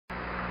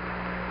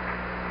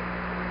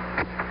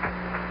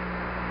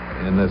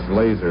in this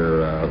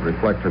laser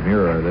reflector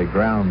mirror, they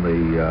ground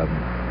the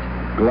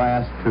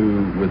glass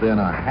to within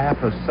a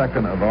half a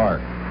second of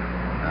arc.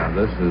 Now,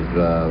 this is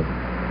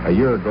a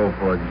year ago,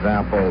 for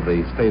example,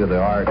 the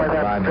state-of-the-art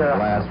grinding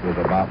glass was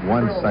about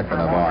 1 second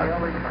of arc.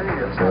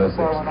 So it's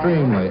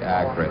extremely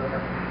accurate.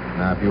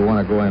 Now, if you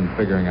want to go in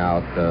figuring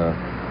out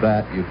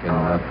that, you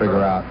can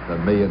figure out the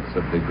millionths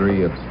of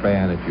degree of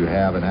span that you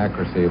have and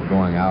accuracy of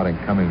going out and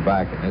coming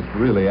back, and it's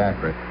really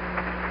accurate.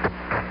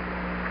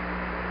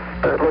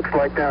 It looks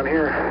like down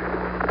here.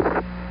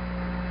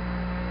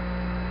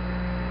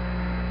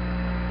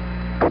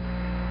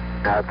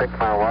 I think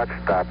my watch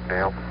stopped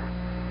now.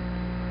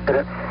 Hit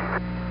it.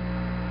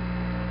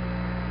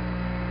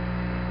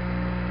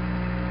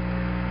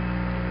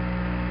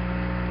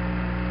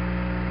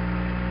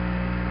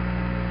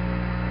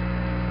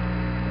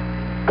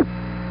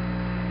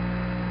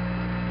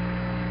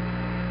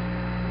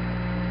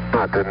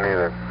 No, it didn't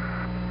either.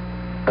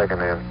 Second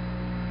hand.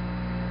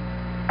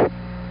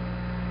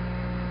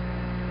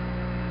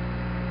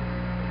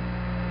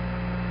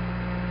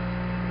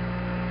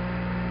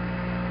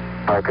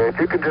 Okay, if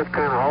you can just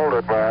kind of hold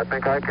it, but I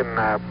think I can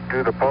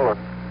do the pulling.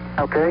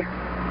 Okay.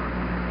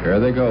 There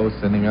they go,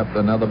 sending up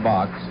another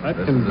box. That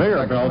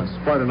conveyor belt's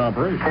quite an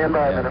operation. Stand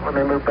by a minute. Let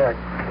me move back.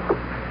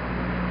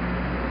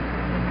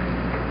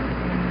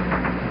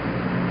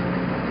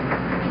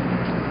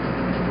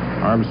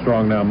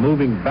 Armstrong now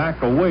moving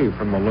back away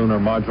from the lunar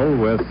module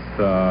with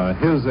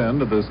his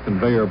end of this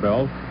conveyor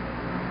belt.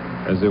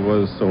 As it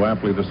was so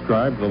aptly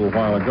described a little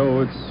while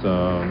ago, it's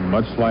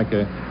much like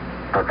a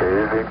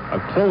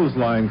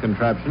clothesline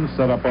contraption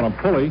set up on a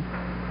pulley.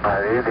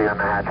 Easy on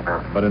the hatch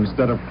now. But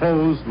instead of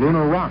clothes,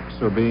 lunar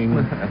rocks are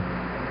being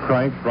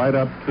cranked right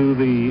up to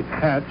the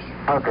hatch.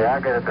 Okay,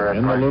 I'll get it there.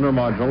 In the lunar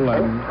module,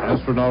 and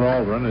astronaut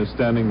Aldrin is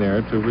standing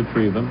there to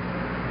retrieve them.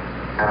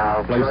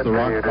 Place the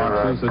rock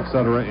boxes,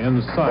 etc.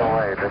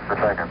 inside. Just a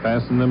second.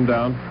 Fasten them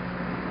down.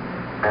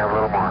 And a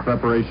little more.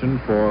 Preparation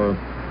for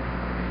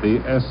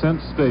the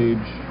ascent stage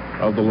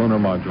of the lunar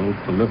module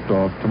to lift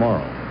off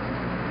tomorrow.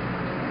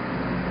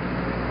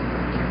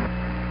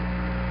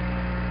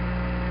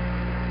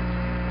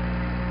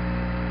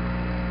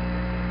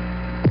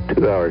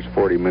 Hours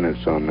 40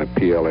 minutes on the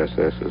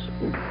PLSSs.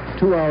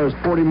 2 hours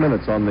 40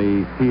 minutes on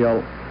the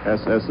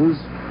PLSSs,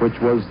 which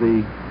was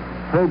the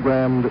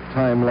programmed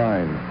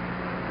timeline.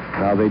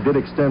 Now, they did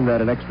extend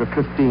that an extra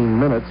 15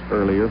 minutes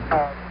earlier.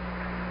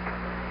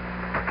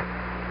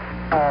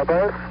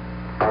 Buzz?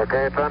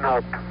 Okay, it's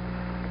unhooked.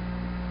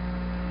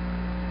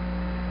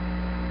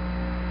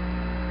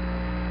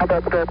 How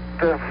about that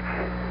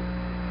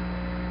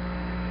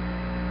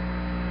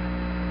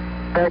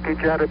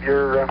package out of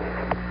your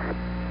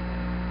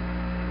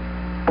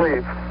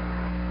sleeve?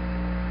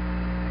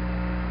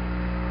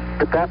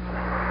 Get that?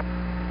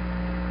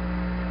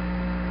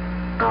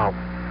 No.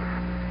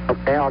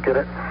 Okay, I'll get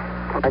it.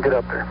 I'll get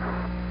up there.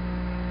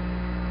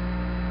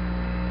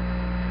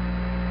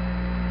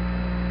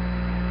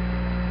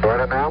 Got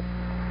it now?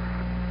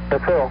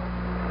 That's all.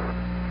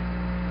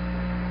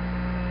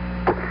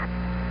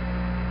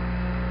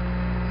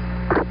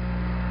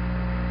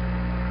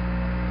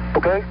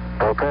 Okay?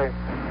 Okay.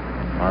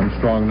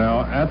 Armstrong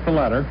now at the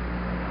ladder.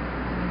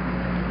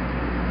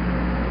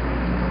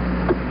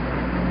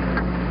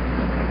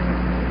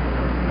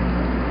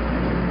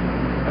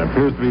 And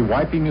appears to be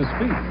wiping his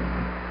feet.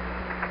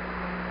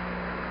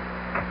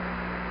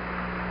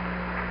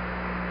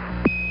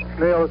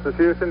 Neil, this is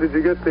Houston. Did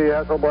you get the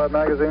Hasselblad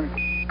magazine? This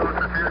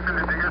is Houston.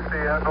 Did you get the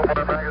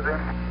Hasselblad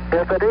magazine?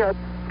 Yes, I did.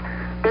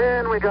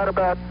 And we got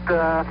about,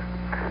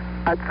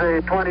 I'd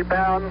say, 20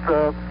 pounds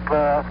of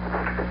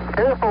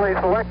carefully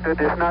selected,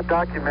 if not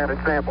documented,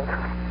 samples.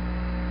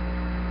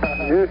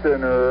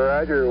 Houston,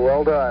 roger.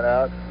 Well done.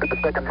 Out. At the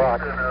second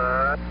box.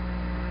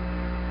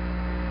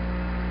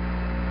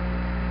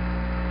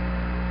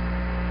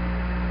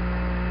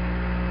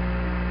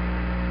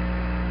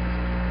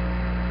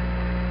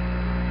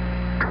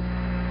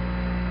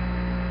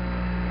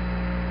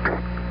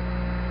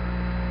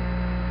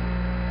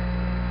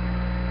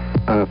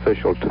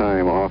 Unofficial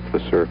time off the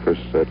surface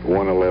at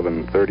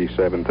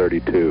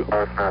 1:11:37:32.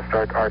 Now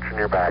start arching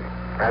your back.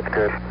 That's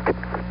good.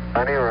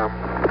 Plenty of room.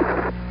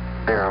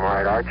 There, all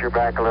right. Arch your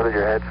back a little.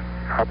 Your head's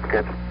up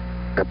against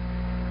it.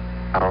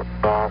 Out,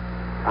 off,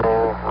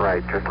 roll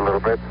right just a little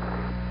bit.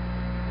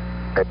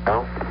 Head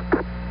down.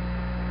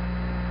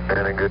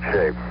 And in good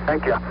shape.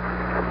 Thank you.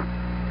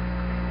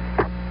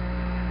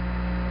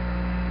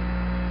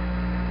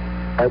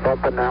 Head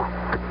bumping now.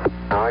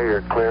 Now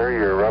you're clear.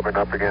 You're rubbing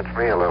up against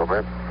me a little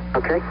bit.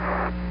 Okay.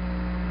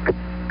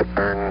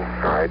 Turn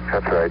right.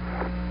 That's right.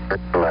 Turn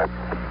to the left.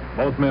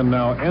 Both men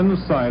now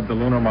inside the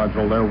lunar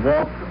module. They're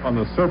walked on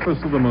the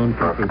surface of the moon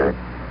completely. Okay.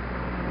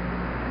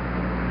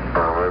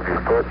 I'll move your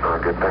foot and I'll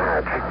get the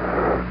hatch.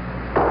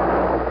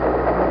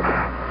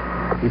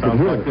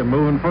 Sounds like they're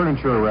moving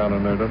furniture around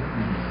in there, doesn't it?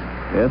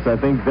 Yes, I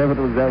think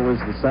definitely that was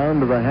the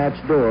sound of the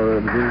hatch door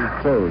being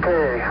closed.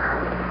 Okay.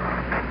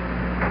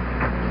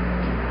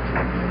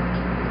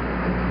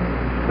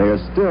 They are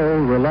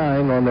still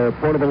relying on their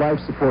portable life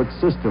support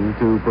system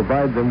to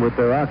provide them with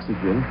their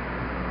oxygen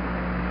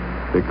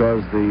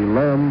because the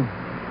LEM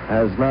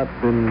has not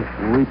been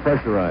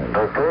repressurized.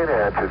 Okay, the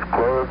hatch is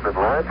closed and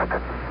latched.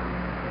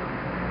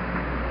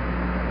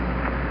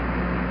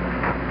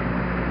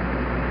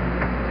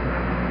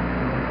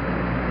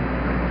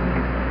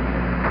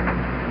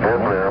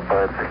 And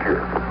verified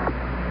secure.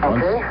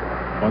 Okay.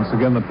 Once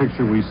again, the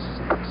picture we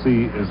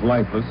see is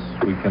lifeless.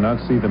 We cannot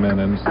see the men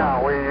inside.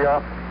 Now we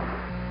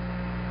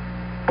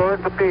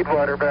close the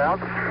feedwater valve.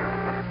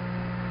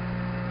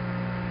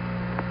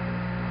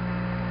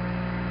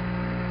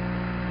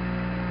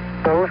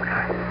 Closed.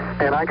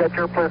 And I got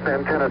your plus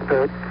antenna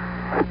stood.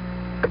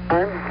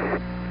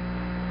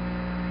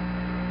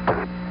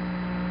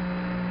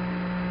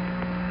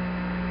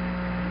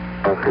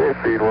 Okay,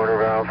 feedwater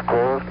valve's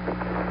closed.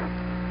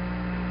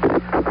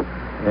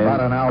 About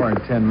an hour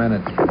and 10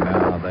 minutes from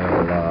now,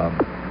 they'll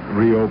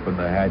reopen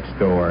the hatch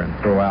door and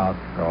throw out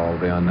all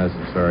the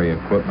unnecessary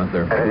equipment,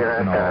 their boots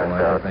and all,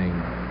 everything,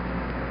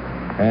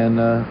 and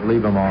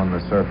leave them on the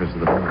surface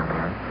of the moon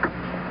there.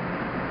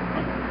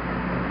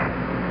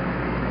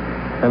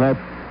 And I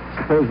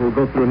suppose we'll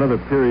go through another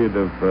period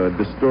of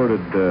distorted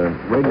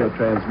radio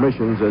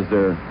transmissions as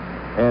their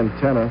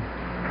antenna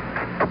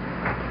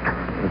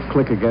will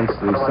click against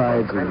the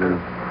sides of the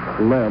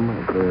LEM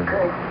as they're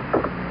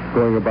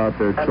going about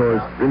their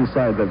chores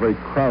inside that very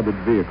crowded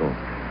vehicle.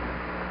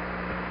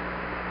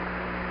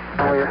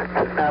 Oh, yeah.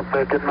 Snap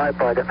did my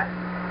bucket.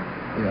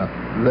 Yeah,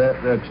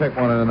 they'll check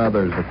one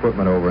another's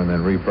equipment over and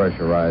then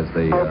repressurize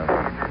the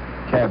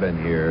cabin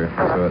here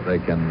so that they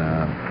can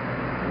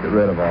get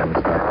rid of all the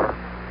stuff.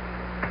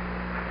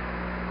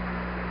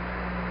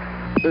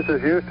 This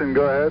is Houston.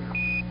 Go ahead.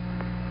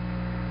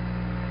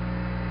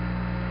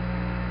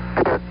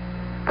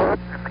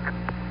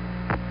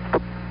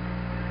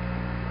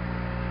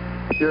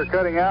 You're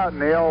cutting out,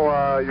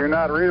 Neil. You're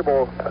not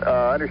readable.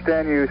 I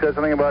understand you said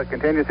something about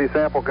contingency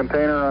sample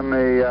container on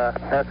the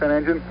ascent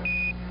engine.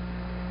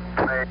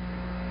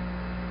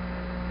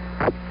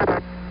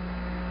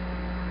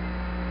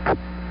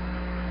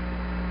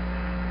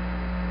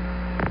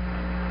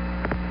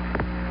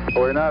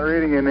 We're not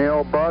reading you,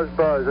 Neil. Buzz,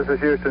 buzz. This is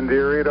Houston. Do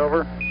you read?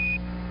 Over.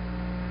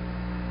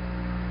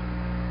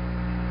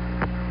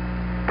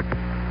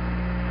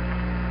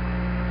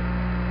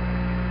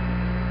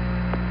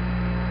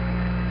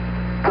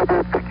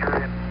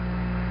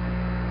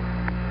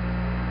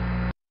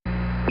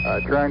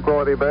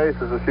 Tranquility Base,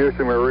 this is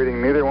Houston. We're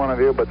reading neither one of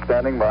you, but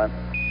standing by.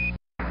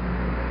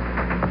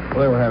 Well,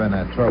 they were having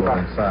that trouble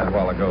inside a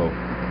while ago,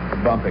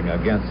 bumping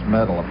against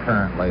metal.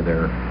 Apparently,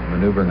 they're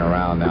maneuvering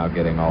around now,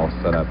 getting all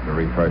set up to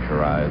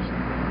repressurize.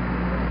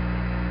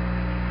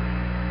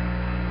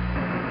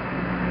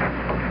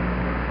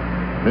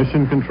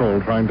 Mission Control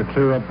trying to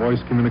clear up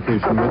voice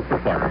communication with the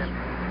flyers.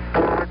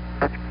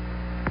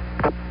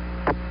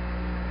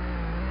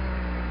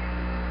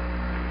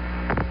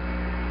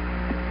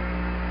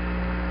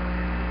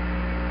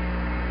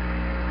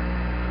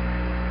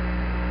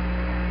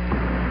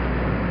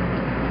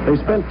 They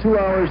spent 2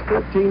 hours,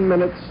 13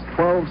 minutes,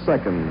 12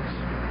 seconds.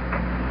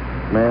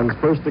 Man's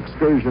first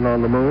excursion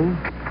on the moon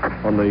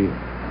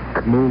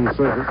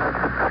surface.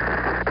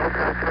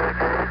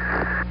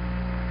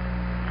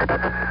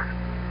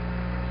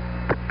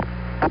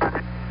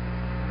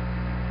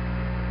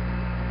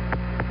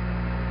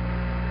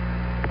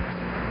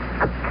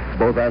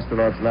 Both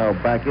astronauts now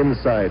back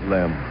inside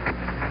LEM.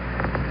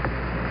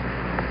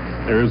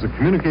 There is a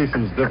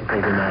communications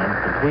difficulty now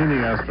between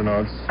the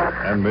astronauts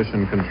and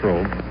Mission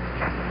Control.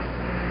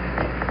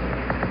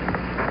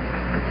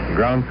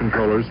 Ground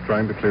controllers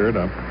trying to clear it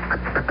up.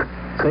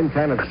 Same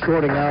kind of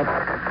shorting out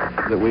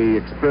that we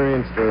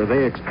experienced, or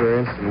they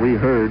experienced, and we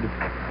heard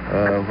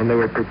when they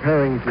were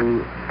preparing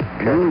to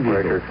move.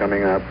 Pressure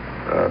coming up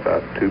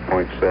about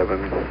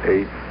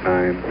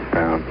 2.789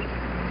 pounds.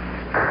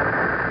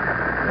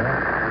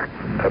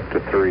 Up to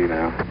 3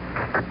 now.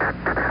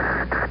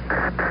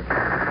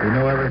 We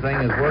know everything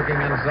is working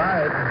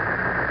inside.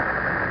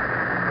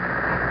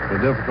 The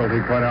difficulty,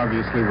 quite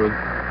obviously,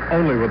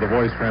 only with the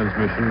voice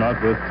transmission,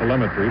 not with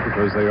telemetry,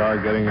 because they are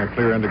getting a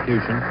clear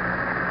indication.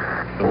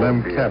 The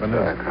LEM cabin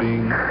is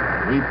being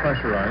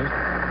repressurized.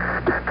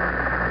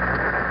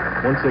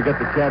 Once they get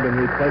the cabin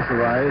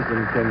repressurized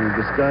and can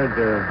discard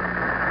their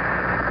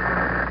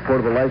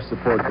portable life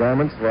support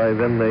garments, why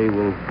then they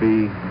will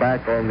be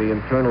back on the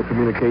internal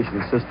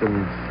communication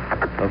systems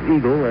of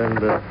Eagle,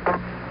 and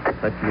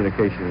that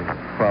communication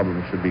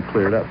problem should be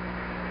cleared up.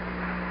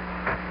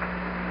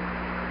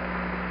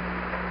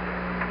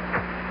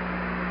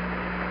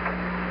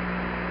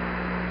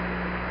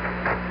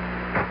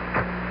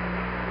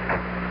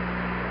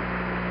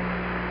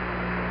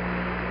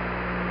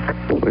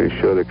 They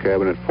show the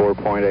cabin at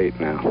 4.8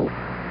 now.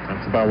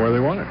 That's about where they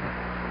want it.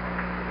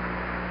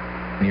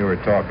 You were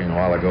talking a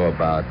while ago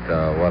about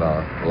what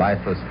a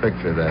lifeless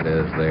picture that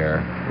is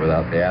there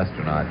without the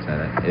astronauts in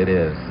it. It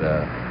is.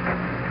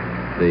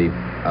 The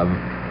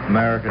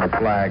American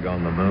flag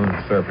on the moon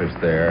surface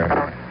there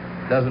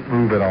doesn't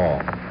move at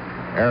all.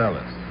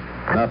 Airless.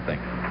 Nothing.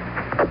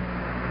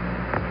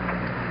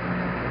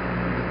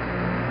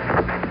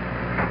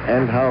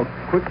 and how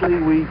quickly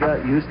we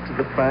got used to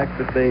the fact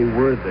that they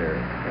were there,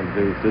 and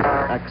to just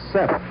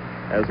accept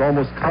as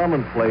almost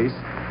commonplace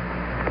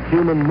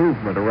human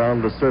movement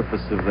around the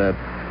surface of that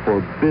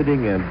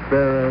forbidding and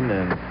barren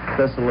and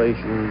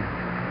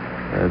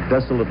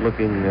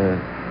desolate-looking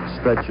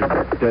stretch of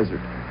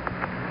desert.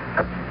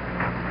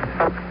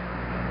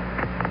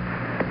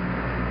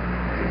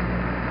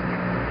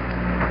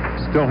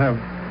 Still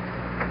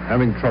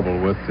having trouble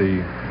with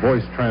the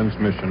voice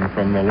transmission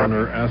from the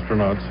lunar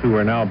astronauts who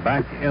are now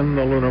back in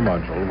the lunar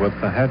module with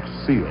the hatch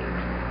sealed.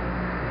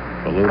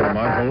 The lunar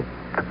module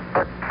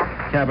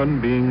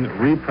cabin being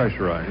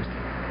repressurized.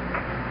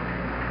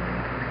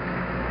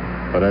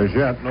 But as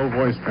yet, no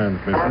voice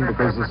transmission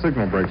because the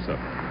signal breaks up.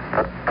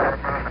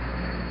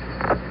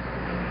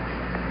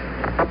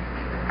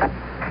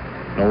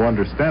 No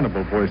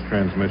understandable voice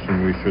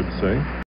transmission, we should say.